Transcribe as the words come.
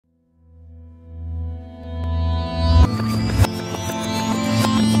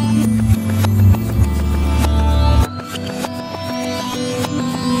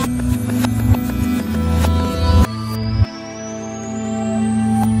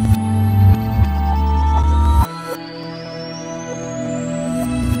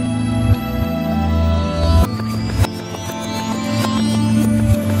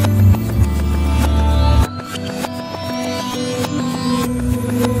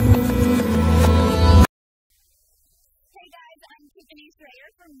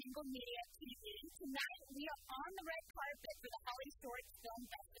social media, TV. Tonight, we are on the red carpet for the Hollyshorts Film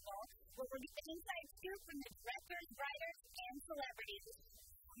Festival, where we'll get the inside scoop from the directors, writers, and celebrities.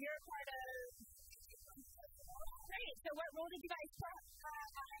 You're a part of... Great. So what role did you guys play?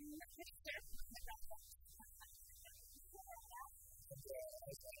 I'm the producer.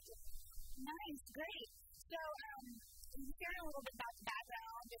 Nice. Great. So, sharing a little bit about the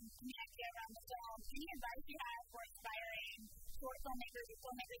background and community around the film, any advice you have for inspiring short filmmakers or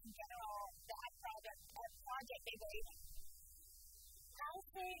filmmakers in general that have project they believe in? I would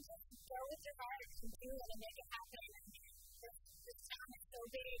say just go with your heart and do it and make it happen. This town is so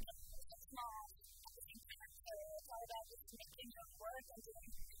big and so small at the same time, so it's all about just making it work and doing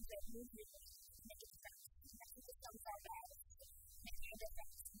things that move you to make it sense. That's what the film's all about, making a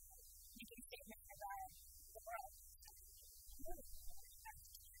difference, making a statement about the world.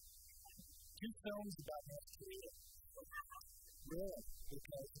 Two films about North Korea. Really?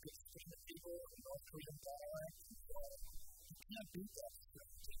 Because you get to see the people in North Korean dialect, you can't beat that.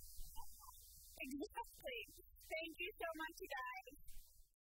 Exactly. Thank you so much, you guys.